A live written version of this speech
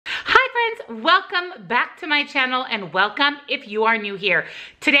welcome back to my channel and welcome if you are new here.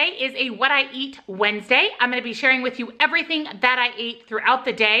 Today is a What I Eat Wednesday. I'm gonna be sharing with you everything that I ate throughout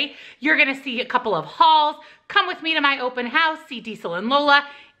the day. You're gonna see a couple of hauls. Come with me to my open house, see Diesel and Lola.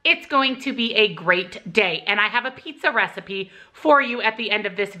 It's going to be a great day. And I have a pizza recipe for you at the end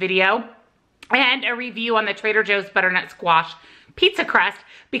of this video and a review on the Trader Joe's Butternut Squash pizza crust,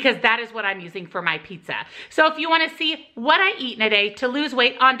 because that is what I'm using for my pizza. So if you want to see what I eat in a day to lose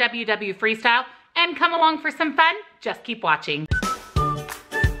weight on WW Freestyle and come along for some fun, just keep watching.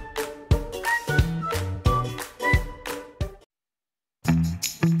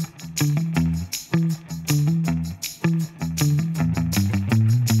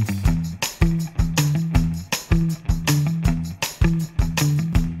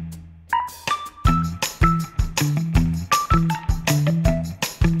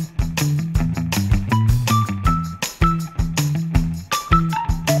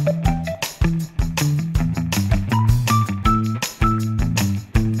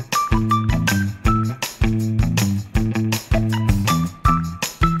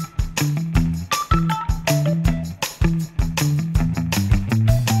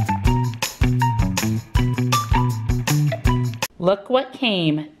 Look what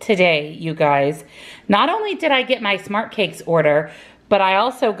came today, you guys. Not only did I get my Smart Cakes order, but I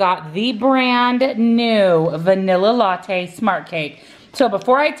also got the brand new vanilla latte Smart Cake. So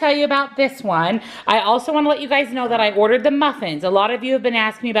before I tell you about this one, I also want to let you guys know that I ordered the muffins. A lot of you have been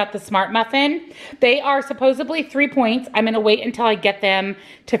asking me about the Smart Muffin. They are supposedly 3 points. I'm going to wait until I get them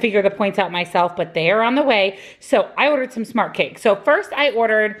to figure the points out myself, but they are on the way. So I ordered some Smart Cake. So first I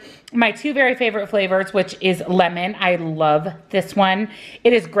ordered my two very favorite flavors, which is lemon. I love this one.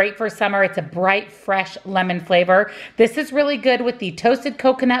 It is great for summer. It's a bright, fresh lemon flavor. This is really good with the toasted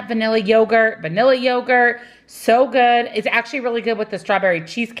coconut vanilla yogurt, so good. It's actually really good with the strawberry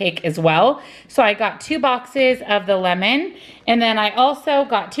cheesecake as well. So I got 2 boxes of the lemon, and then I also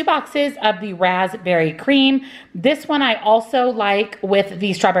got 2 boxes of the raspberry cream. This one I also like with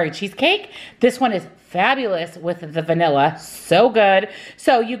the strawberry cheesecake. This one is fabulous with the vanilla, so good.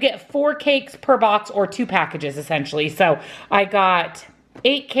 So you get 4 cakes per box, or 2 packages essentially. So I got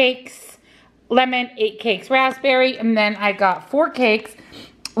 8 cakes lemon, 8 cakes raspberry, and then I got 4 cakes,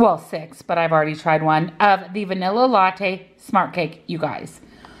 well 6, but I've already tried one, of the vanilla latte Smart Cake. You guys,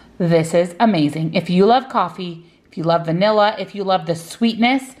 this is amazing. If you love coffee, if you love vanilla, if you love the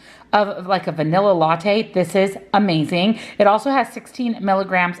sweetness of like a vanilla latte, this is amazing. It also has 16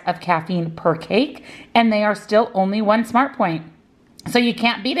 milligrams of caffeine per cake, and they are still only 1 Smart Point. So you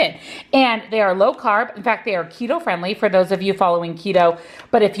can't beat it. And they are low carb. In fact, they are keto friendly for those of you following keto.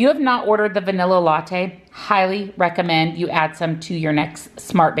 But if you have not ordered the vanilla latte, highly recommend you add some to your next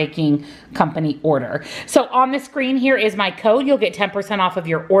Smart Baking Company order. So on the screen here is my code. You'll get 10% off of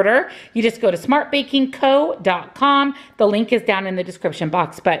your order. You just go to smartbakingco.com. The link is down in the description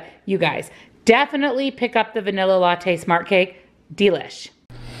box. But you guys, definitely pick up the vanilla latte Smart Cake. Delish.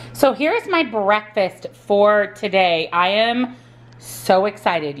 So here's my breakfast for today. I am so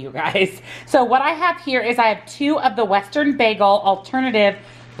excited, you guys. So what I have here is I have 2 of the Western Bagel alternative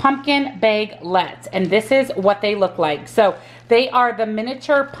pumpkin bagelettes, and this is what they look like. So they are the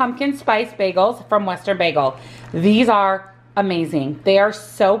miniature pumpkin spice bagels from Western Bagel. These are amazing. They are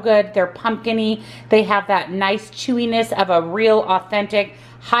so good. They're pumpkin-y. They have that nice chewiness of a real authentic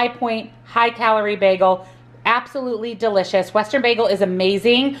high point, high calorie bagel. Absolutely delicious. Western Bagel is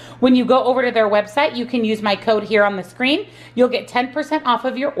amazing. When you go over to their website, you can use my code here on the screen. You'll get 10% off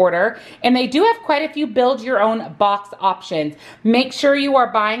of your order. And they do have quite a few build your own box options. Make sure you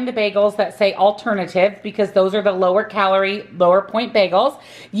are buying the bagels that say alternative, because those are the lower calorie, lower point bagels.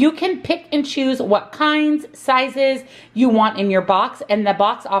 You can pick and choose what kinds, sizes you want in your box, and the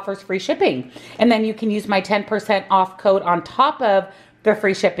box offers free shipping. And then you can use my 10% off code on top of the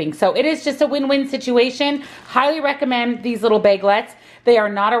free shipping. So it is just a win-win situation. Highly recommend these little bagelettes. They are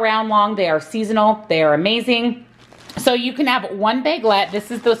not around long. They are seasonal. They are amazing. So you can have 1 bagelette.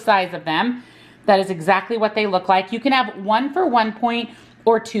 This is the size of them. That is exactly what they look like. You can have 1 for 1 point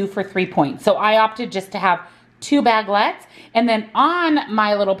or 2 for 3 points. So I opted just to have 2 bagelettes. And then on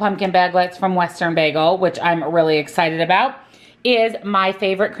my little pumpkin bagelettes from Western Bagel, which I'm really excited about, is my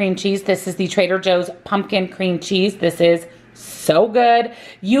favorite cream cheese. This is the Trader Joe's pumpkin cream cheese. This is so good.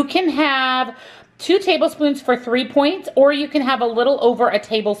 You can have 2 tablespoons for 3 points, or you can have a little over a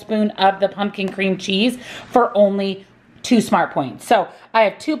tablespoon of the pumpkin cream cheese for only 2 Smart Points. So I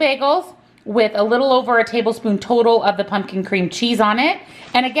have 2 bagels with a little over a tablespoon total of the pumpkin cream cheese on it.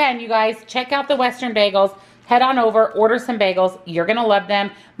 And again, you guys, check out the Western Bagels. Head on over, order some bagels. You're gonna love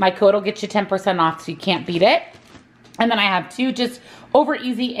them. My code will get you 10% off, so you can't beat it. And then I have 2 just over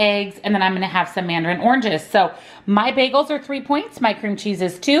easy eggs, and then I'm gonna have some mandarin oranges. So my bagels are 3 points, my cream cheese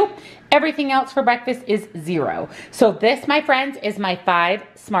is 2. Everything else for breakfast is 0. So this, my friends, is my 5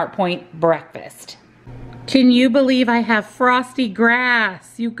 Smart Point breakfast. Can you believe I have frosty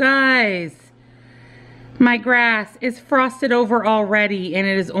grass, you guys? My grass is frosted over already, and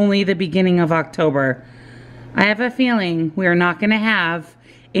it is only the beginning of October. I have a feeling we are not gonna have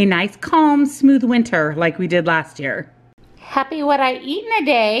a nice, calm, smooth winter like we did last year. Happy what I eat in a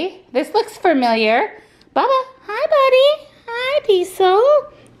day. This looks familiar. Bubba, hi buddy. Hi Diesel.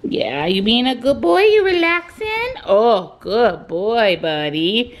 Yeah, you being a good boy? You relaxing? Oh, good boy,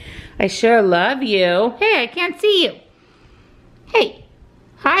 buddy. I sure love you. Hey, I can't see you. Hey,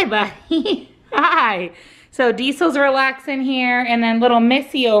 hi buddy. Hi. So Diesel's relaxing here, and then little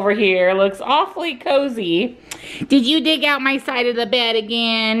Missy over here looks awfully cozy. Did you dig out my side of the bed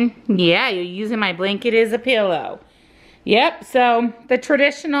again? Yeah, you're using my blanket as a pillow. Yep, so the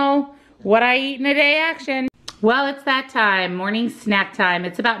traditional what I eat in a day action. Well, it's that time, morning snack time.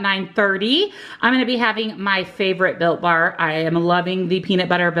 It's about 9:30. I'm gonna be having my favorite Built Bar. I am loving the peanut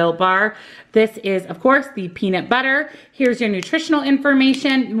butter Built Bar. This is, of course, the peanut butter. Here's your nutritional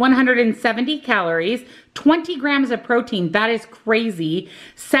information, 170 calories, 20 grams of protein, that is crazy,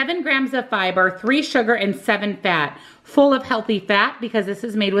 7 grams of fiber, 3 sugar, and 7 fat. Full of healthy fat because this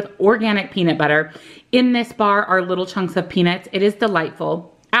is made with organic peanut butter. In this bar are little chunks of peanuts. It is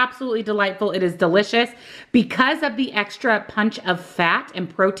delightful. Absolutely delightful. It is delicious. Because of the extra punch of fat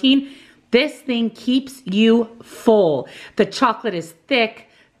and protein, this thing keeps you full. The chocolate is thick.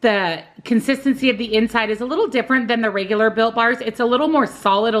 The consistency of the inside is a little different than the regular Built Bars. It's a little more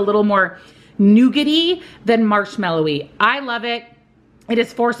solid, a little more nougaty than marshmallowy. I love it. It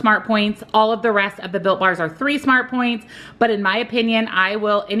is 4 Smart Points. All of the rest of the Built Bars are 3 Smart Points. But in my opinion, I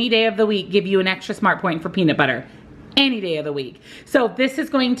will any day of the week give you an extra Smart Point for peanut butter. Any day of the week. So this is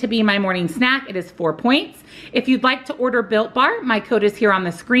going to be my morning snack. It is 4 points. If you'd like to order Built Bar, my code is here on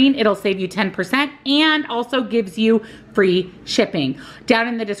the screen. It'll save you 10% and also gives you free shipping. Down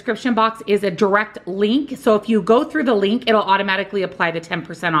in the description box is a direct link. So if you go through the link, it'll automatically apply the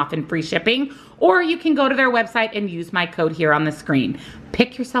 10% off and free shipping. Or you can go to their website and use my code here on the screen.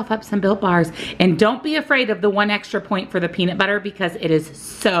 Pick yourself up some Built Bars and don't be afraid of the 1 extra point for the peanut butter because it is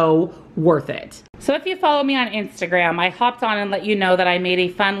so worth it. So if you follow me on Instagram, I hopped on and let you know that I made a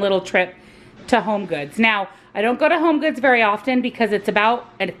fun little trip to Home Goods. Now, I don't go to Home Goods very often because it's about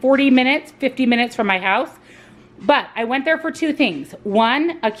 40 minutes, 50 minutes from my house. But I went there for 2 things.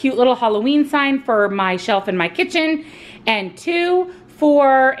 1, a cute little Halloween sign for my shelf in my kitchen. And 2,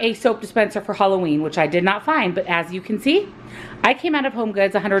 for a soap dispenser for Halloween, which I did not find. But as you can see, I came out of Home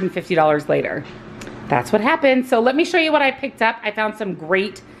Goods $150 later. That's what happened. So let me show you what I picked up. I found some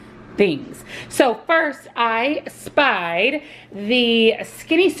great things. So first I spied the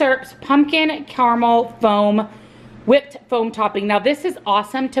Skinny Sirp's pumpkin caramel foam whipped foam topping. Now this is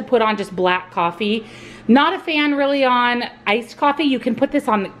awesome to put on just black coffee. Not a fan really on iced coffee. You can put this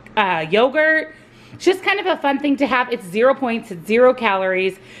on yogurt. It's just kind of a fun thing to have. It's 0 points, it's 0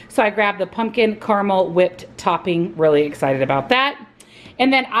 calories. So I grabbed the pumpkin caramel whipped topping. Really excited about that.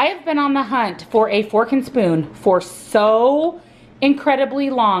 And then I have been on the hunt for a fork and spoon for so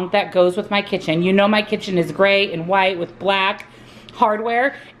incredibly long that goes with my kitchen. You know my kitchen is gray and white with black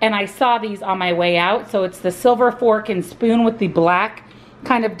hardware, and I saw these on my way out. So it's the silver fork and spoon with the black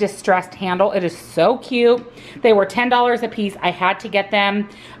kind of distressed handle. It is so cute. They were $10 a piece. I had to get them.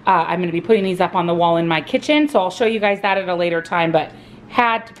 I'm going to be putting these up on the wall in my kitchen, so I'll show you guys that at a later time, but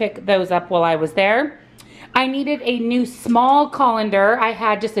had to pick those up while I was there. I needed a new small colander. I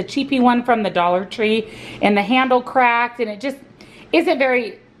had just a cheapy one from the Dollar Tree, and the handle cracked, and it just isn't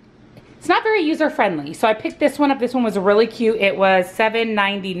very, it's not very user-friendly. So I picked this one up. This one was really cute. It was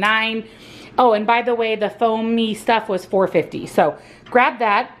 $7.99. Oh, and by the way, the foamy stuff was $4.50. So grab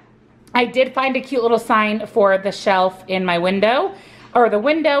that. I did find a cute little sign for the shelf in my window, or the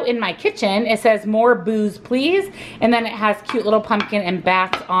window in my kitchen. It says "More booze, please." And then it has cute little pumpkin and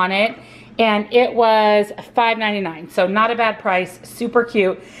bats on it. And it was $5.99, so not a bad price, super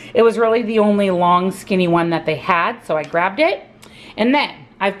cute. It was really the only long skinny one that they had, so I grabbed it. And then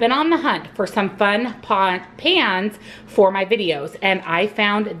I've been on the hunt for some fun pans for my videos, and I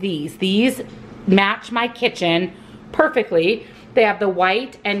found these. These match my kitchen perfectly. They have the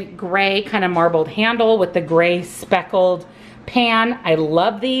white and gray kind of marbled handle with the gray speckled pan. I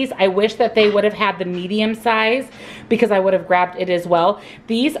love these. I wish that they would have had the medium size because I would have grabbed it as well.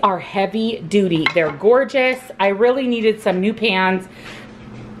 These are heavy duty. They're gorgeous. I really needed some new pans.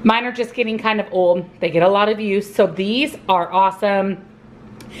 Mine are just getting kind of old. They get a lot of use. So these are awesome.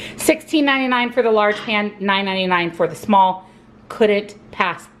 $16.99 for the large pan, $9.99 for the small. Couldn't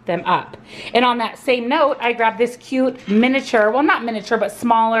pass them up. And on that same note, I grabbed this cute miniature, well not miniature, but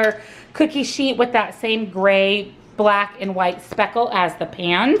smaller cookie sheet with that same gray, black, and white speckle as the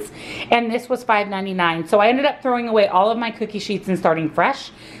pans. And this was $5.99. So I ended up throwing away all of my cookie sheets and starting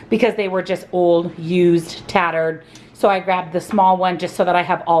fresh because they were just old, used, tattered. So I grabbed the small one just so that I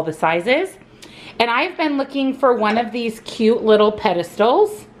have all the sizes. And I've been looking for one of these cute little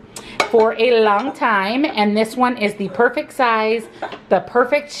pedestals for a long time, and this one is the perfect size, the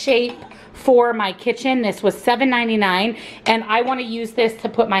perfect shape for my kitchen. This was $7.99, and I want to use this to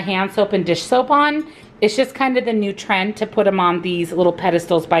put my hand soap and dish soap on. It's just kind of the new trend to put them on these little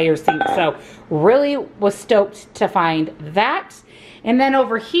pedestals by your sink. So really was stoked to find that. And then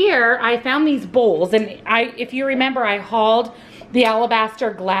over here, I found these bowls, and if you remember, I hauled the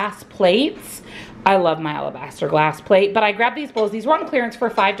alabaster glass plates. I love my alabaster glass plate, but I grabbed these bowls. These were on clearance for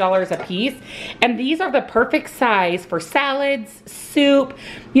 $5 a piece, and these are the perfect size for salads, soup,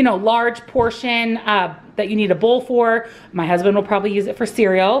 you know, large portion that you need a bowl for. My husband will probably use it for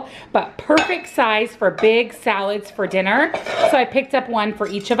cereal, but perfect size for big salads for dinner. So I picked up one for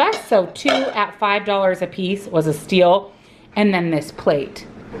each of us, so 2 at $5 a piece was a steal. And then this plate.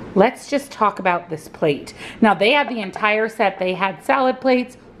 Let's just talk about this plate. Now they had the entire set. They had salad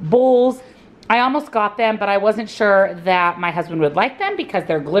plates, bowls. I almost got them, but I wasn't sure that my husband would like them because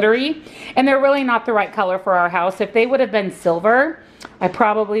they're glittery and they're really not the right color for our house. If they would have been silver, I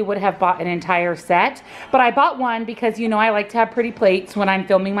probably would have bought an entire set, but I bought one because, you know, I like to have pretty plates when I'm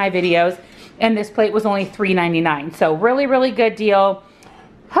filming my videos, and this plate was only $3.99. So really, really good deal.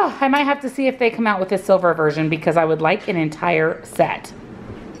 I might have to see if they come out with a silver version because I would like an entire set.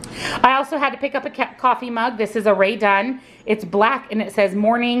 I also had to pick up a coffee mug. This is a Ray Dunn. It's black and it says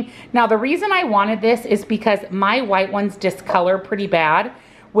morning. Now the reason I wanted this is because my white ones discolor pretty bad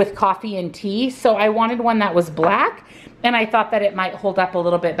with coffee and tea. So I wanted one that was black, and I thought that it might hold up a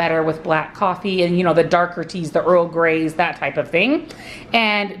little bit better with black coffee and, you know, the darker teas, the Earl Greys, that type of thing.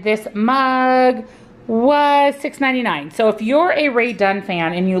 And this mug was $6.99. So if you're a Ray Dunn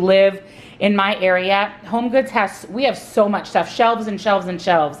fan and you live in my area, Home Goods we have so much stuff, shelves and shelves and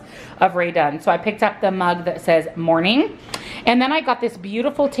shelves of Ray Dunn. So I picked up the mug that says morning. And then I got this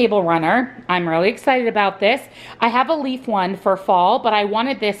beautiful table runner. I'm really excited about this. I have a leaf one for fall, but I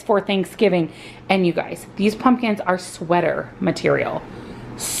wanted this for Thanksgiving. And you guys, these pumpkins are sweater material.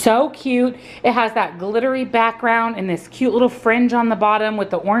 So cute. It has that glittery background and this cute little fringe on the bottom with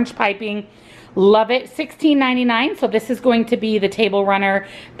the orange piping. Love it. $16.99. So this is going to be the table runner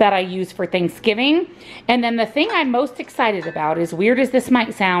that I use for Thanksgiving. And then the thing I'm most excited about, as weird as this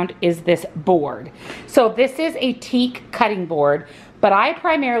might sound, is this board. So this is a teak cutting board, but I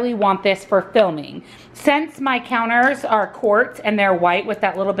primarily want this for filming. Since my counters are quartz and they're white with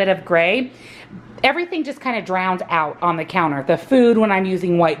that little bit of gray, everything just kind of drowns out on the counter. The food when I'm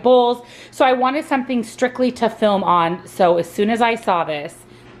using white bowls. So I wanted something strictly to film on. So as soon as I saw this,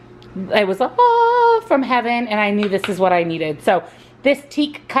 it was from heaven, and I knew this is what I needed. So this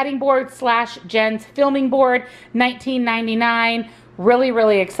teak cutting board / Jenn's filming board, $19.99. Really,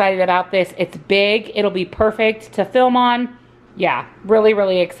 really excited about this. It's big. It'll be perfect to film on. Yeah, really,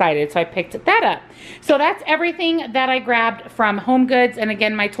 really excited. So I picked that up. So that's everything that I grabbed from Home Goods. And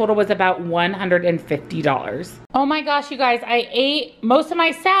again, my total was about $150. Oh my gosh, you guys, I ate most of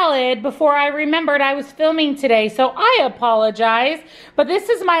my salad before I remembered I was filming today. So I apologize, but this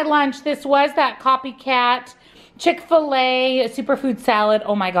is my lunch. This was that copycat Chick-fil-A superfood salad.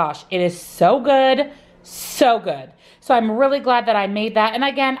 Oh my gosh, it is so good, so good. So I'm really glad that I made that. And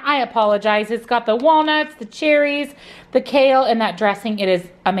again, I apologize. It's got the walnuts, the cherries, the kale, and that dressing. It is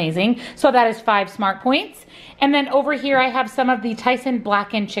amazing. So that is 5 smart points. And then over here, I have some of the Tyson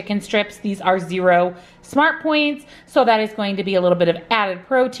blackened chicken strips. These are 0 smart points. So that is going to be a little bit of added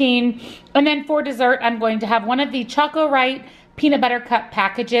protein. And then for dessert, I'm going to have one of the Choco Right peanut butter cup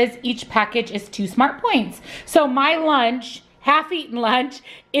packages. Each package is 2 smart points. So my lunch, half-eaten lunch,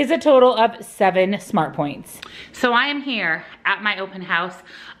 is a total of 7 smart points. So I am here at my open house.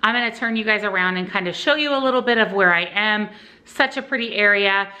 I'm gonna turn you guys around and kind of show you a little bit of where I am. Such a pretty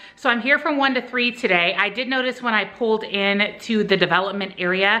area. So I'm here from 1 to 3 today. I did notice when I pulled in to the development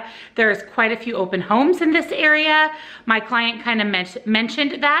area, there's quite a few open homes in this area. My client kind of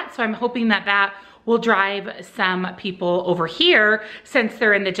mentioned that, so I'm hoping that that will drive some people over here since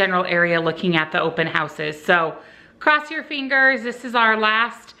they're in the general area looking at the open houses. So cross your fingers. This is our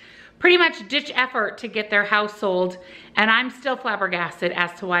last pretty much ditch effort to get their house sold. And I'm still flabbergasted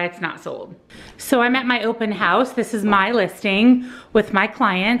as to why it's not sold. So I'm at my open house. This is my listing with my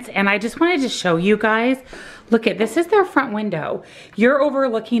clients, and I just wanted to show you guys, look at, this is their front window. You're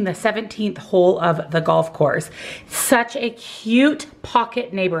overlooking the 17th hole of the golf course. Such a cute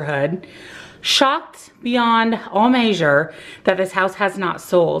pocket neighborhood. Shocked beyond all measure that this house has not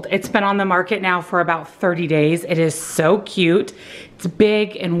sold. It's been on the market now for about 30 days. It is so cute. It's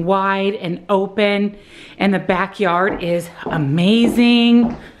big and wide and open, and the backyard is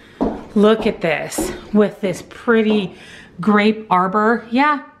amazing. Look at this with this pretty grape arbor.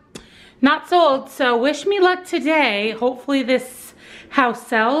 Yeah, not sold, so wish me luck today. Hopefully this house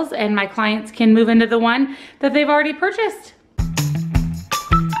sells and my clients can move into the one that they've already purchased.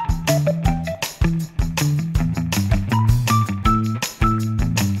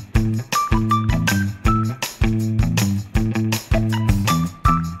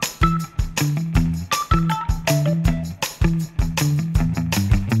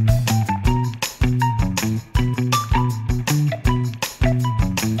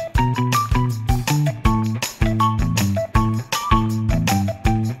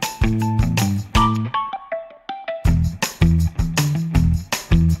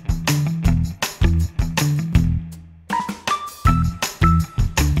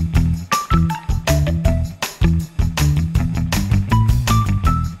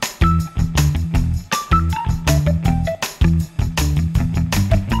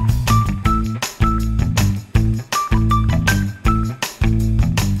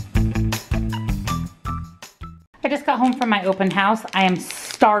 I just got home from my open house. I am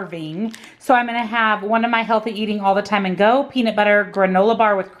starving. So I'm gonna have one of my healthy eating all the time and go peanut butter granola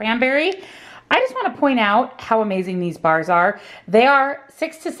bar with cranberry. I just wanna point out how amazing these bars are. They are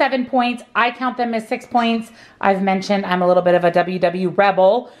 6 to 7 points. I count them as 6 points. I've mentioned I'm a little bit of a WW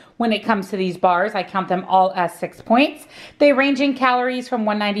rebel when it comes to these bars. I count them all as 6 points. They range in calories from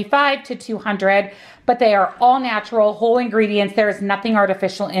 195 to 200, but they are all natural, whole ingredients. There is nothing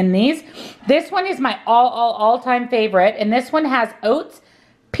artificial in these. This one is my all-time favorite, and this one has oats,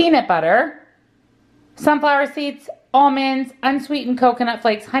 peanut butter, sunflower seeds, almonds, unsweetened coconut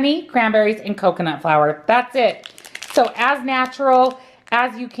flakes, honey, cranberries, and coconut flour. That's it. So as natural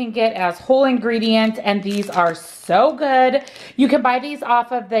as you can get, as whole ingredients, and these are so good. You can buy these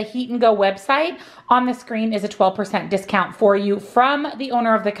off of the Heat and Go website. On the screen is a 12% discount for you from the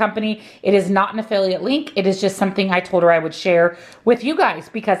owner of the company. It is not an affiliate link. It is just something I told her I would share with you guys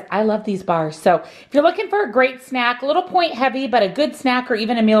because I love these bars. So if you're looking for a great snack, a little point heavy, but a good snack or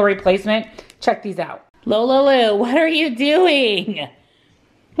even a meal replacement, check these out. Lola Lou, what are you doing?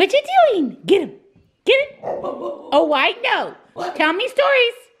 What you doing? Get him. Get him. Oh, I know. Tell me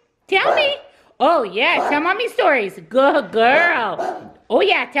stories. Tell me. Oh, yeah. Tell mommy stories. Good girl. Oh,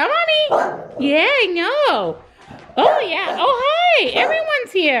 yeah. Tell mommy. Yeah, I know. Oh, yeah. Oh, hi.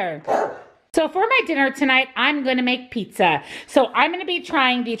 Everyone's here. So for my dinner tonight, I'm going to make pizza. So I'm going to be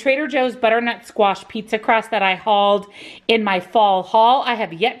trying the Trader Joe's Butternut Squash Pizza Crust that I hauled in my fall haul. I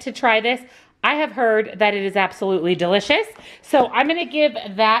have yet to try this. I have heard that it is absolutely delicious. So I'm gonna give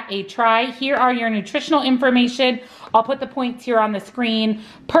that a try. Here are your nutritional information. I'll put the points here on the screen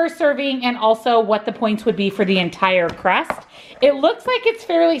per serving and also what the points would be for the entire crust. It looks like it's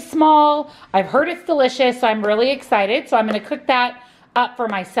fairly small. I've heard it's delicious, so I'm really excited. So I'm gonna cook that up for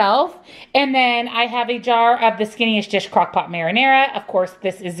myself. And then I have a jar of the Skinniest Dish Crock-Pot Marinara. Of course,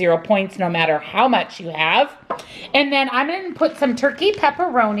 this is 0 points no matter how much you have. And then I'm going to put some turkey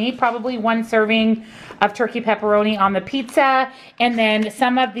pepperoni, probably 1 serving of turkey pepperoni on the pizza. And then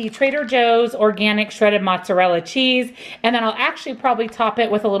some of the Trader Joe's organic shredded mozzarella cheese. And then I'll actually probably top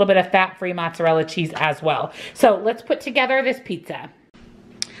it with a little bit of fat-free mozzarella cheese as well. So let's put together this pizza.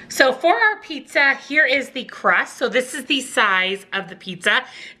 So for our pizza, here is the crust. So this is the size of the pizza.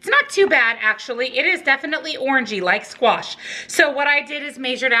 It's not too bad, actually. It is definitely orangey, like squash. So what I did is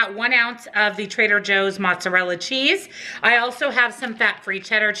measured out 1 ounce of the Trader Joe's mozzarella cheese. I also have some fat-free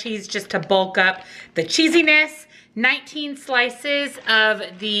cheddar cheese just to bulk up the cheesiness. 19 slices of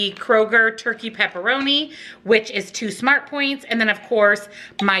the Kroger turkey pepperoni, which is 2 smart points, and then of course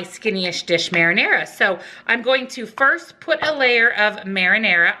my Skinniest Dish marinara. So I'm going to first put a layer of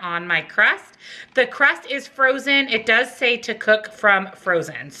marinara on my crust. The crust is frozen. It does say to cook from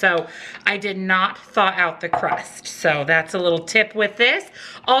frozen, so I did not thaw out the crust. So that's a little tip with this.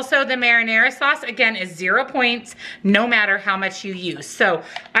 Also, the marinara sauce, again, is 0 points no matter how much you use. So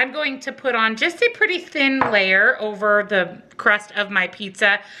I'm going to put on just a pretty thin layer over the crust of my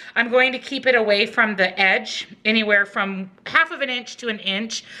pizza. I'm going to keep it away from the edge, anywhere from 1/2 inch to 1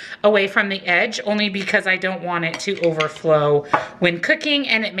 inch away from the edge, only because I don't want it to overflow when cooking,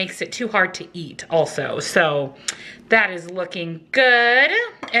 and it makes it too hard to eat also. So that is looking good.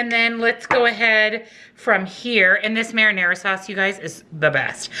 And then let's go ahead from here. And this marinara sauce, you guys, is the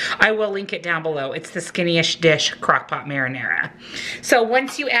best. I will link it down below. It's the Skinny-ish Dish crockpot marinara. So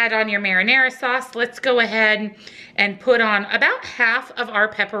once you add on your marinara sauce, let's go ahead and put on about 1/2 of our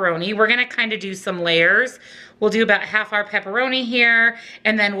pepperoni. We're gonna kind of do some layers. We'll do about 1/2 our pepperoni here,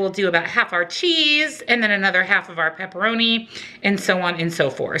 and then we'll do about 1/2 our cheese, and then another 1/2 of our pepperoni, and so on and so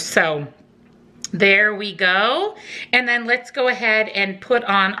forth. So there we go. And then let's go ahead and put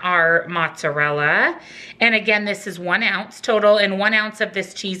on our mozzarella. And again, this is 1 ounce total, and 1 ounce of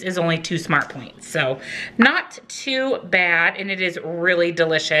this cheese is only 2 smart points. So not too bad, and it is really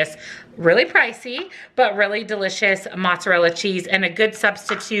delicious. Really pricey, but really delicious mozzarella cheese, and a good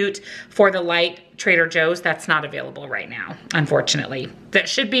substitute for the light Trader Joe's that's not available right now, unfortunately. That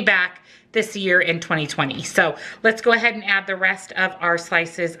should be back this year in 2020. So let's go ahead and add the rest of our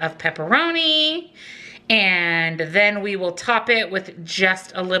slices of pepperoni, and then we will top it with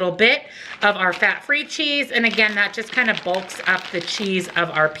just a little bit of our fat-free cheese. And again, that just kind of bulks up the cheese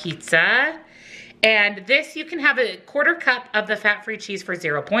of our pizza. And this, you can have a 1/4 cup of the fat-free cheese for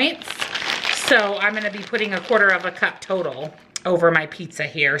 0 points. So I'm gonna be putting a 1/4 cup total over my pizza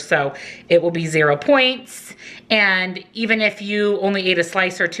here, so it will be 0 points. And even if you only ate a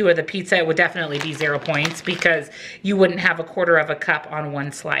slice or 2 of the pizza, it would definitely be 0 points, because you wouldn't have a 1/4 cup on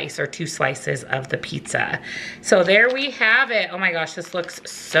 1 slice or 2 slices of the pizza. So there we have it. Oh my gosh, this looks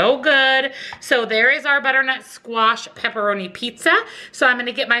so good. So there is our butternut squash pepperoni pizza. So I'm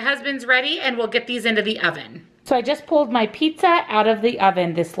gonna get my husband's ready, and we'll get these into the oven. So I just pulled my pizza out of the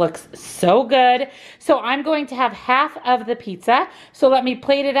oven. This looks so good. So I'm going to have 1/2 of the pizza. So let me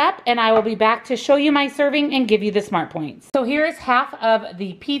plate it up, and I will be back to show you my serving and give you the smart points. So here is 1/2 of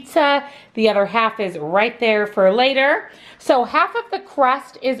the pizza. The other 1/2 is right there for later. So 1/2 of the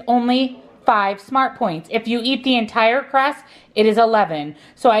crust is only 5 smart points. If you eat the entire crust, it is 11.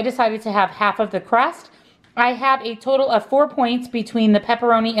 So I decided to have 1/2 of the crust. I have a total of 4 points between the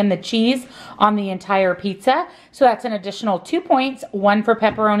pepperoni and the cheese on the entire pizza. So that's an additional 2 points, 1 for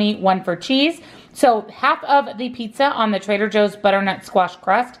pepperoni, 1 for cheese. So 1/2 of the pizza on the Trader Joe's butternut squash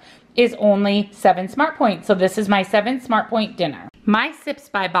crust is only 7 smart points. So this is my 7 smart point dinner. My Sips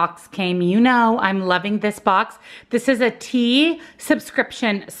by box came. You know I'm loving this box. This is a tea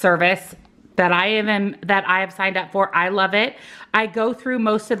subscription service that I have signed up for. I love it. I go through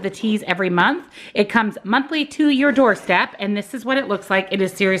most of the teas every month. It comes monthly to your doorstep, and this is what it looks like. It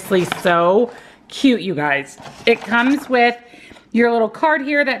is seriously so cute, you guys. It comes with your little card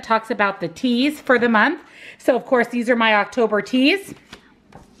here that talks about the teas for the month. So of course, these are my October teas.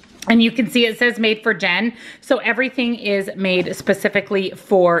 And you can see it says made for Jen. So everything is made specifically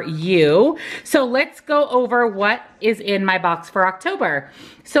for you. So let's go over what is in my box for October.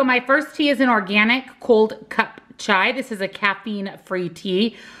 So my first tea is an organic cold cup chai. This is a caffeine-free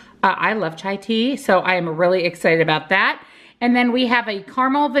tea. I love chai tea, so I am really excited about that. And then we have a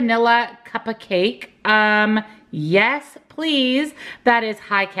caramel vanilla cup of cake. Yes, please. That is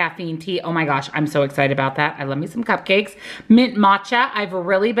high caffeine tea. Oh my gosh, I'm so excited about that. I love me some cupcakes. Mint matcha. I've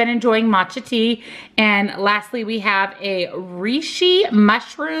really been enjoying matcha tea. And lastly, we have a reishi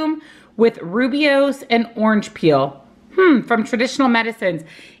mushroom with rubios and orange peel. From Traditional Medicines.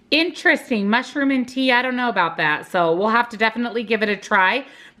 Interesting. Mushroom and tea. I don't know about that. So we'll have to definitely give it a try.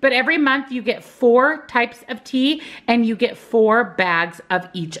 But every month you get 4 types of tea, and you get 4 bags of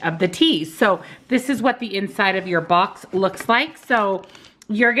each of the teas. So this is what the inside of your box looks like. So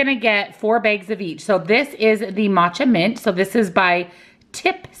you're gonna get 4 bags of each. So this is the matcha mint. So this is by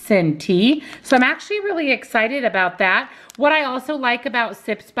Tipsin Tea. So I'm actually really excited about that. What I also like about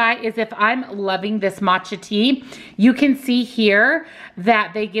Sips By is if I'm loving this matcha tea, you can see here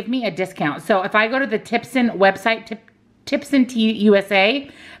that they give me a discount. So if I go to the Tipsin website, Tipsin Tea USA,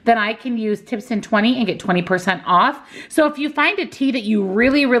 then I can use Tipsin 20 and get 20% off. So if you find a tea that you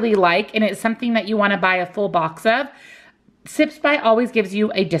really, really like, and it's something that you want to buy a full box of, Sips By always gives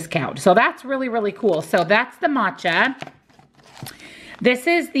you a discount. So that's really, really cool. So that's the matcha. This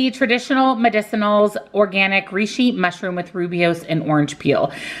is the Traditional Medicinals Organic Reishi Mushroom with Rubios and Orange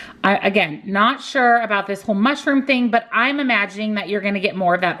Peel. Again, not sure about this whole mushroom thing, but I'm imagining that you're gonna get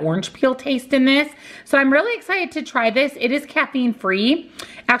more of that orange peel taste in this. So I'm really excited to try this. It is caffeine free.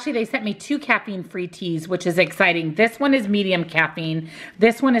 Actually, they sent me 2 caffeine free teas, which is exciting. This one is medium caffeine.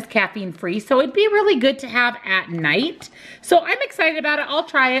 This one is caffeine free. So it'd be really good to have at night. So I'm excited about it. I'll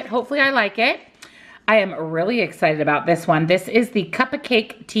try it. Hopefully I like it. I am really excited about this one. This is the Cup of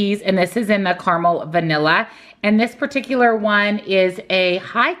Cake Teas, and this is in the caramel vanilla. And this particular one is a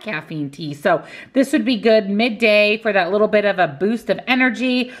high caffeine tea. So this would be good midday for that little bit of a boost of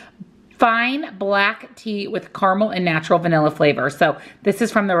energy. Fine black tea with caramel and natural vanilla flavor. So this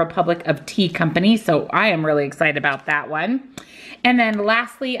is from the Republic of Tea Company. So I am really excited about that one. And then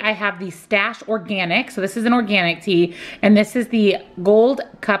lastly, I have the Stash Organic. So this is an organic tea. And this is the Gold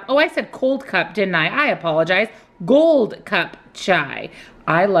Cup. Oh, I said cold cup, didn't I? I apologize. Gold Cup Chai.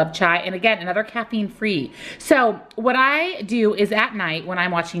 I love chai. And again, another caffeine free. So what I do is at night when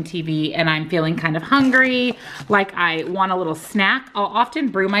I'm watching TV and I'm feeling kind of hungry, like I want a little snack, I'll often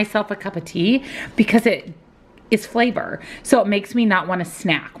brew myself a cup of tea because it is flavor. So it makes me not want to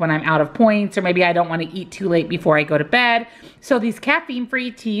snack when I'm out of points, or maybe I don't want to eat too late before I go to bed. So these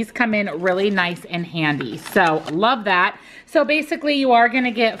caffeine-free teas come in really nice and handy. So love that. So basically you are going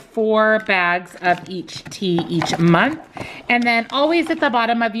to get 4 bags of each tea each month. And then always at the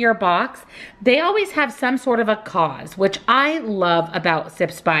bottom of your box, they always have some sort of a cause, which I love about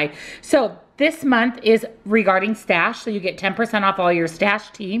Sips By. So this month is regarding stash. So you get 10% off all your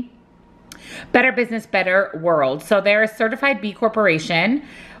stash tea. Better Business, Better World. So they're a certified B Corporation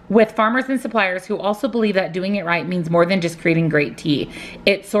with farmers and suppliers who also believe that doing it right means more than just creating great tea.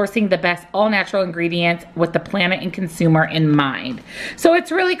 It's sourcing the best all-natural ingredients with the planet and consumer in mind. So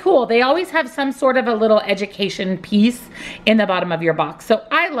it's really cool. They always have some sort of a little education piece in the bottom of your box. So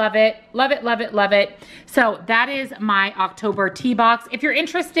I love it. Love it, love it, love it. So that is my October tea box. If you're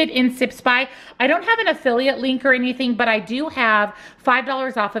interested in Sips By, I don't have an affiliate link or anything, but I do have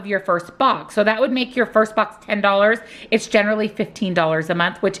 $5 off of your first box. So that would make your first box $10. It's generally $15 a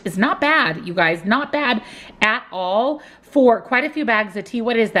month, which is not bad, you guys, not bad at all for quite a few bags of tea.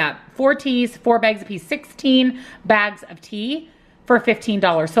 What is that? 4 teas, 4 bags of tea, 16 bags of tea for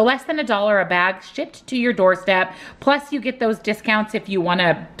 $15. So less than $1 a bag shipped to your doorstep. Plus you get those discounts if you want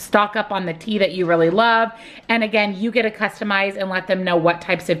to stock up on the tea that you really love. And again, you get to customize and let them know what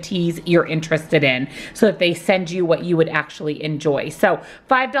types of teas you're interested in so that they send you what you would actually enjoy. So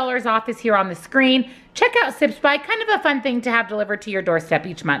 $5 off is here on the screen. Check out Sips By, kind of a fun thing to have delivered to your doorstep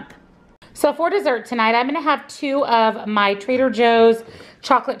each month. So for dessert tonight, I'm gonna have 2 of my Trader Joe's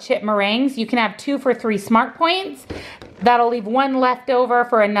chocolate chip meringues. You can have 2 for 3 Smart Points. That'll leave 1 left over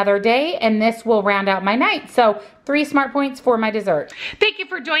for another day, and this will round out my night. So 3 Smart Points for my dessert. Thank you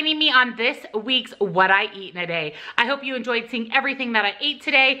for joining me on this week's What I Eat in a Day. I hope you enjoyed seeing everything that I ate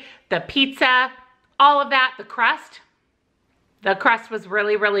today. The pizza, all of that, the crust. The crust was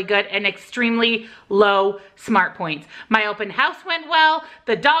really, really good and extremely low Smart Points. My open house went well,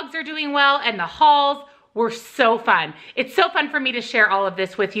 the dogs are doing well, and the hauls were so fun. It's so fun for me to share all of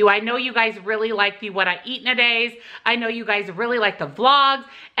this with you. I know you guys really like the What I Eat in a Days. I know you guys really like the vlogs,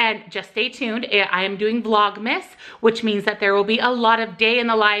 and just stay tuned. I am doing Vlogmas, which means that there will be a lot of day in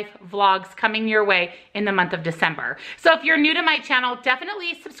the life vlogs coming your way in the month of December. So if you're new to my channel,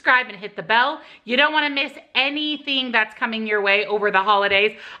 definitely subscribe and hit the bell. You don't want to miss anything that's coming your way over the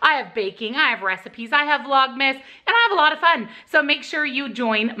holidays. I have baking, I have recipes, I have Vlogmas, and I have a lot of fun. So make sure you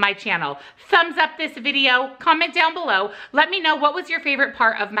join my channel. Thumbs up this video. Comment down below. Let me know what was your favorite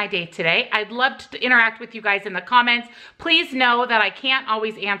part of my day today. I'd love to interact with you guys in the comments. Please know that I can't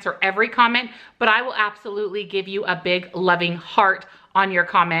always answer every comment, but I will absolutely give you a big loving heart on your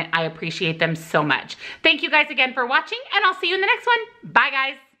comment. I appreciate them so much. Thank you guys again for watching, and I'll see you in the next one. Bye,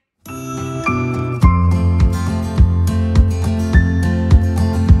 guys.